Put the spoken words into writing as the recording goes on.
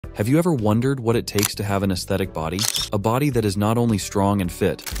Have you ever wondered what it takes to have an aesthetic body? A body that is not only strong and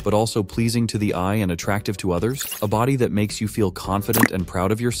fit, but also pleasing to the eye and attractive to others? A body that makes you feel confident and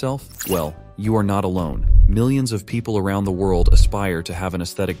proud of yourself? Well, you are not alone. Millions of people around the world aspire to have an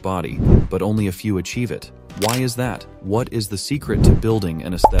aesthetic body, but only a few achieve it. Why is that? What is the secret to building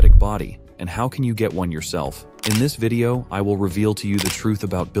an aesthetic body? And how can you get one yourself? In this video, I will reveal to you the truth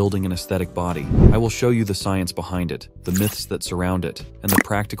about building an aesthetic body. I will show you the science behind it, the myths that surround it, and the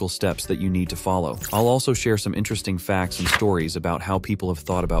practical steps that you need to follow. I'll also share some interesting facts and stories about how people have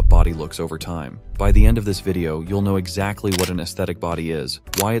thought about body looks over time. By the end of this video, you'll know exactly what an aesthetic body is,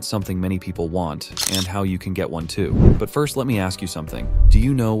 why it's something many people want, and how you can get one too. But first, let me ask you something. Do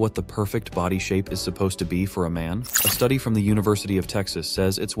you know what the perfect body shape is supposed to be for a man? A study from the University of Texas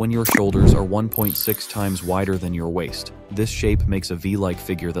says it's when your shoulders are 1.6 times wider than your waist. This shape makes a V-like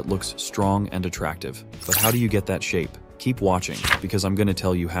figure that looks strong and attractive. But how do you get that shape? Keep watching, because I'm going to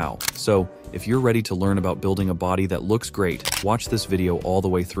tell you how. So, if you're ready to learn about building a body that looks great, watch this video all the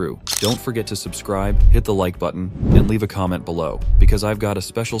way through. Don't forget to subscribe, hit the like button, and leave a comment below, because I've got a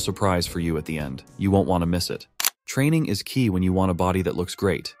special surprise for you at the end. You won't want to miss it. Training is key when you want a body that looks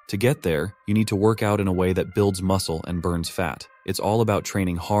great. To get there, you need to work out in a way that builds muscle and burns fat. It's all about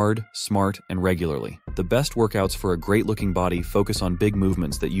training hard, smart, and regularly. The best workouts for a great-looking body focus on big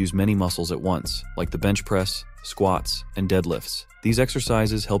movements that use many muscles at once, like the bench press, squats, and deadlifts. These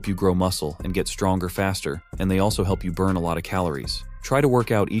exercises help you grow muscle and get stronger faster, and they also help you burn a lot of calories. Try to work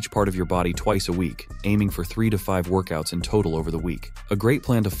out each part of your body twice a week, aiming for 3 to 5 workouts in total over the week. A great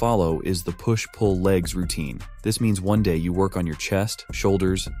plan to follow is the push-pull legs routine. This means one day you work on your chest,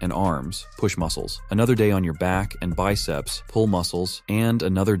 shoulders, and arms, push muscles. Another day on your back and biceps, pull muscles, and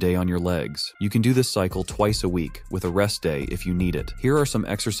another day on your legs. You can do this cycle twice a week, with a rest day if you need it. Here are some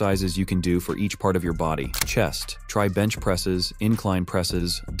exercises you can do for each part of your body. Chest. Try bench presses, incline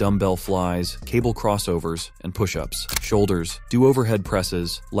presses, dumbbell flies, cable crossovers, and push-ups. Shoulders. Do overhead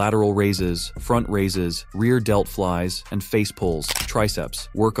presses, lateral raises, front raises, rear delt flies, and face pulls. Triceps.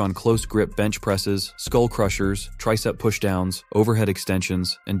 Work on close grip bench presses, skull crushers, tricep pushdowns, overhead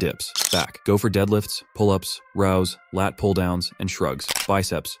extensions, and dips. Back. Go for deadlifts, pull-ups, rows, lat pull-downs, and shrugs.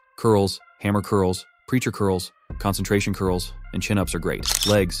 Biceps. Curls, hammer curls, preacher curls, concentration curls, and chin-ups are great.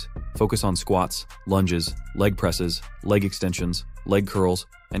 Legs. Focus on squats, lunges, leg presses, leg extensions, leg curls,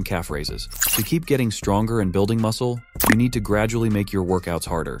 and calf raises. To keep getting stronger and building muscle, you need to gradually make your workouts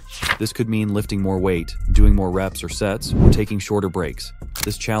harder. This could mean lifting more weight, doing more reps or sets, or taking shorter breaks.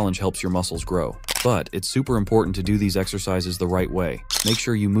 This challenge helps your muscles grow. But it's super important to do these exercises the right way. Make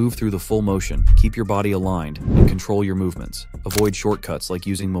sure you move through the full motion, keep your body aligned, and control your movements. Avoid shortcuts like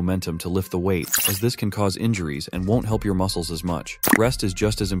using momentum to lift the weight, as this can cause injuries and won't help your muscles as much. Rest is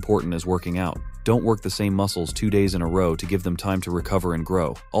just as important as working out. Don't work the same muscles 2 days in a row to give them time to recover and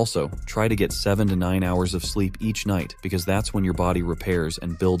grow. Also, try to get 7 to 9 hours of sleep each night, because that's when your body repairs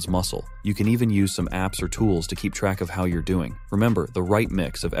and builds muscle. You can even use some apps or tools to keep track of how you're doing. Remember, the right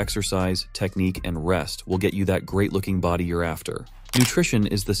mix of exercise, technique, and rest will get you that great-looking body you're after. Nutrition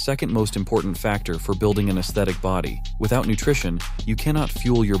is the second most important factor for building an aesthetic body. Without nutrition, you cannot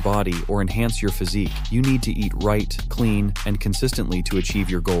fuel your body or enhance your physique. You need to eat right, clean, and consistently to achieve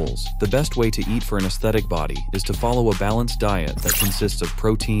your goals. The best way to eat for an aesthetic body is to follow a balanced diet that consists of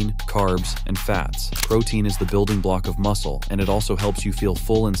protein, carbs, and fats. Protein is the building block of muscle, and it also helps you feel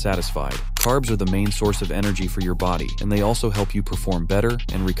full and satisfied. Carbs are the main source of energy for your body, and they also help you perform better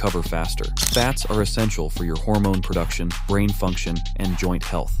and recover faster. Fats are essential for your hormone production, brain function, and joint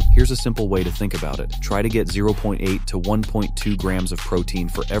health. Here's a simple way to think about it. Try to get 0.8 to 1.2 grams of protein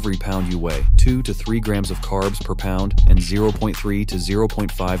for every pound you weigh, 2 to 3 grams of carbs per pound, and 0.3 to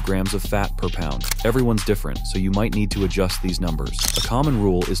 0.5 grams of fat per pound. Everyone's different, so you might need to adjust these numbers. A common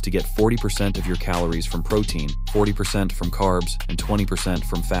rule is to get 40% of your calories from protein, 40% from carbs, and 20%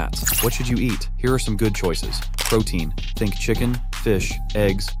 from fats. What should you eat? Here are some good choices. Protein. Think chicken, fish,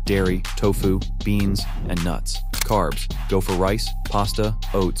 eggs, dairy, tofu, beans, and nuts. Carbs. Go for rice, pasta,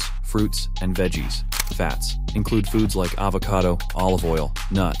 oats, fruits, and veggies. Fats. Include foods like avocado, olive oil,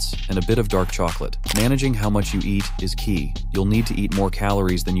 nuts, and a bit of dark chocolate. Managing how much you eat is key. You'll need to eat more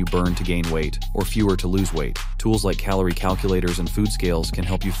calories than you burn to gain weight, or fewer to lose weight. Tools like calorie calculators and food scales can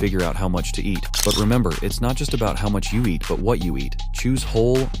help you figure out how much to eat. But remember, it's not just about how much you eat, but what you eat. Choose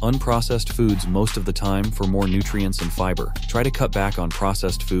whole, unprocessed foods most of the time for more nutrients and fiber. Try to cut back on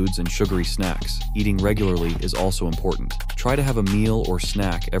processed foods and sugary snacks. Eating regularly is also important. Try to have a meal or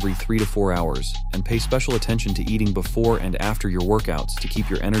snack every 3 to 4 hours, and pay special attention attention to eating before and after your workouts to keep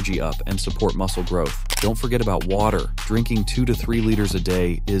your energy up and support muscle growth. Don't forget about water. Drinking 2 to 3 liters a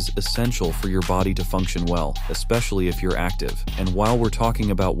day is essential for your body to function well, especially if you're active. And while we're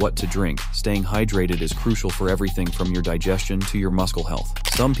talking about what to drink, staying hydrated is crucial for everything from your digestion to your muscle health.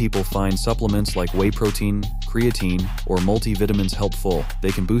 Some people find supplements like whey protein, creatine, or multivitamins helpful.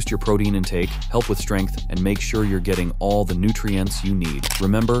 They can boost your protein intake, help with strength, and make sure you're getting all the nutrients you need.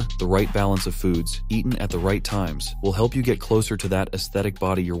 Remember, the right balance of foods, eaten at the right times, will help you get closer to that aesthetic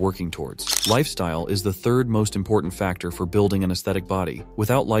body you're working towards. Lifestyle is the third most important factor for building an aesthetic body.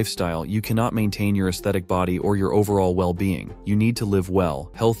 Without lifestyle, you cannot maintain your aesthetic body or your overall well-being. You need to live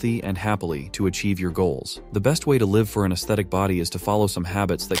well, healthy, and happily to achieve your goals. The best way to live for an aesthetic body is to follow some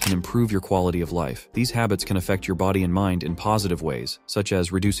habits that can improve your quality of life. These habits can affect your body and mind in positive ways, such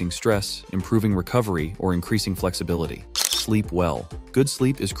as reducing stress, improving recovery, or increasing flexibility. Sleep well. Good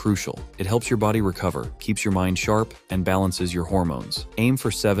sleep is crucial. It helps your body recover, keeps your mind sharp, and balances your hormones. Aim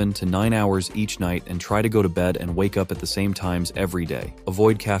for 7 to 9 hours each night and try to go to bed and wake up at the same times every day.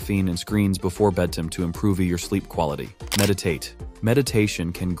 Avoid caffeine and screens before bedtime to improve your sleep quality. Meditate.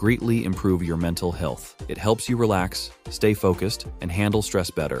 Meditation can greatly improve your mental health. It helps you relax, stay focused, and handle stress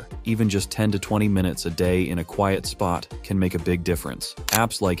better. Even just 10 to 20 minutes a day in a quiet spot can make a big difference.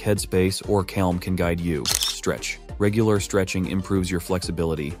 Apps like Headspace or Calm can guide you. Stretch. Regular stretching improves your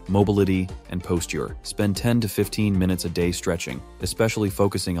flexibility, mobility, and posture. Spend 10 to 15 minutes a day stretching, especially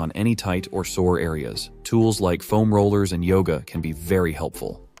focusing on any tight or sore areas. Tools like foam rollers and yoga can be very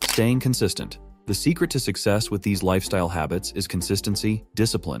helpful. Staying consistent. The secret to success with these lifestyle habits is consistency,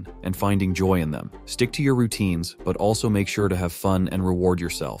 discipline, and finding joy in them. Stick to your routines, but also make sure to have fun and reward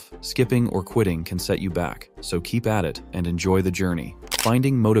yourself. Skipping or quitting can set you back, so keep at it and enjoy the journey.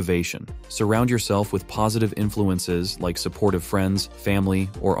 Finding motivation. Surround yourself with positive influences like supportive friends, family,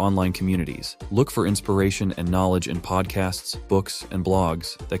 or online communities. Look for inspiration and knowledge in podcasts, books, and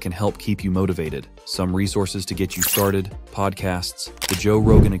blogs that can help keep you motivated. Some resources to get you started: podcasts, The Joe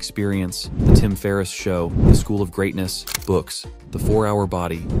Rogan Experience, The Tim Ferriss Show, The School of Greatness, books, The 4-Hour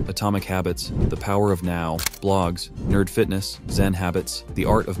Body, Atomic Habits, The Power of Now, blogs, Nerd Fitness, Zen Habits, The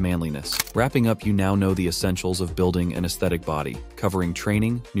Art of Manliness. Wrapping up, you now know the essentials of building an aesthetic body, covering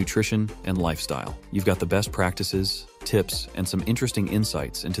training, nutrition, and lifestyle. You've got the best practices, tips, and some interesting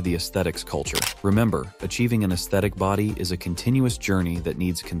insights into the aesthetics culture. Remember, achieving an aesthetic body is a continuous journey that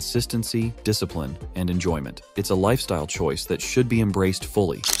needs consistency, discipline, and enjoyment. It's a lifestyle choice that should be embraced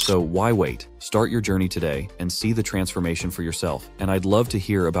fully. So why wait? Start your journey today and see the transformation for yourself. And I'd love to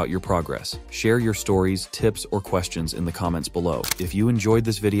hear about your progress. Share your stories, tips, or questions in the comments below. If you enjoyed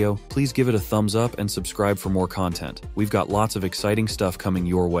this video, please give it a thumbs up and subscribe for more content. We've got lots of exciting stuff coming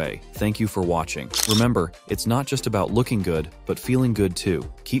your way. Thank you for watching. Remember, it's not just about looking good, but feeling good too.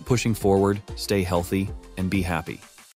 Keep pushing forward, stay healthy, and be happy.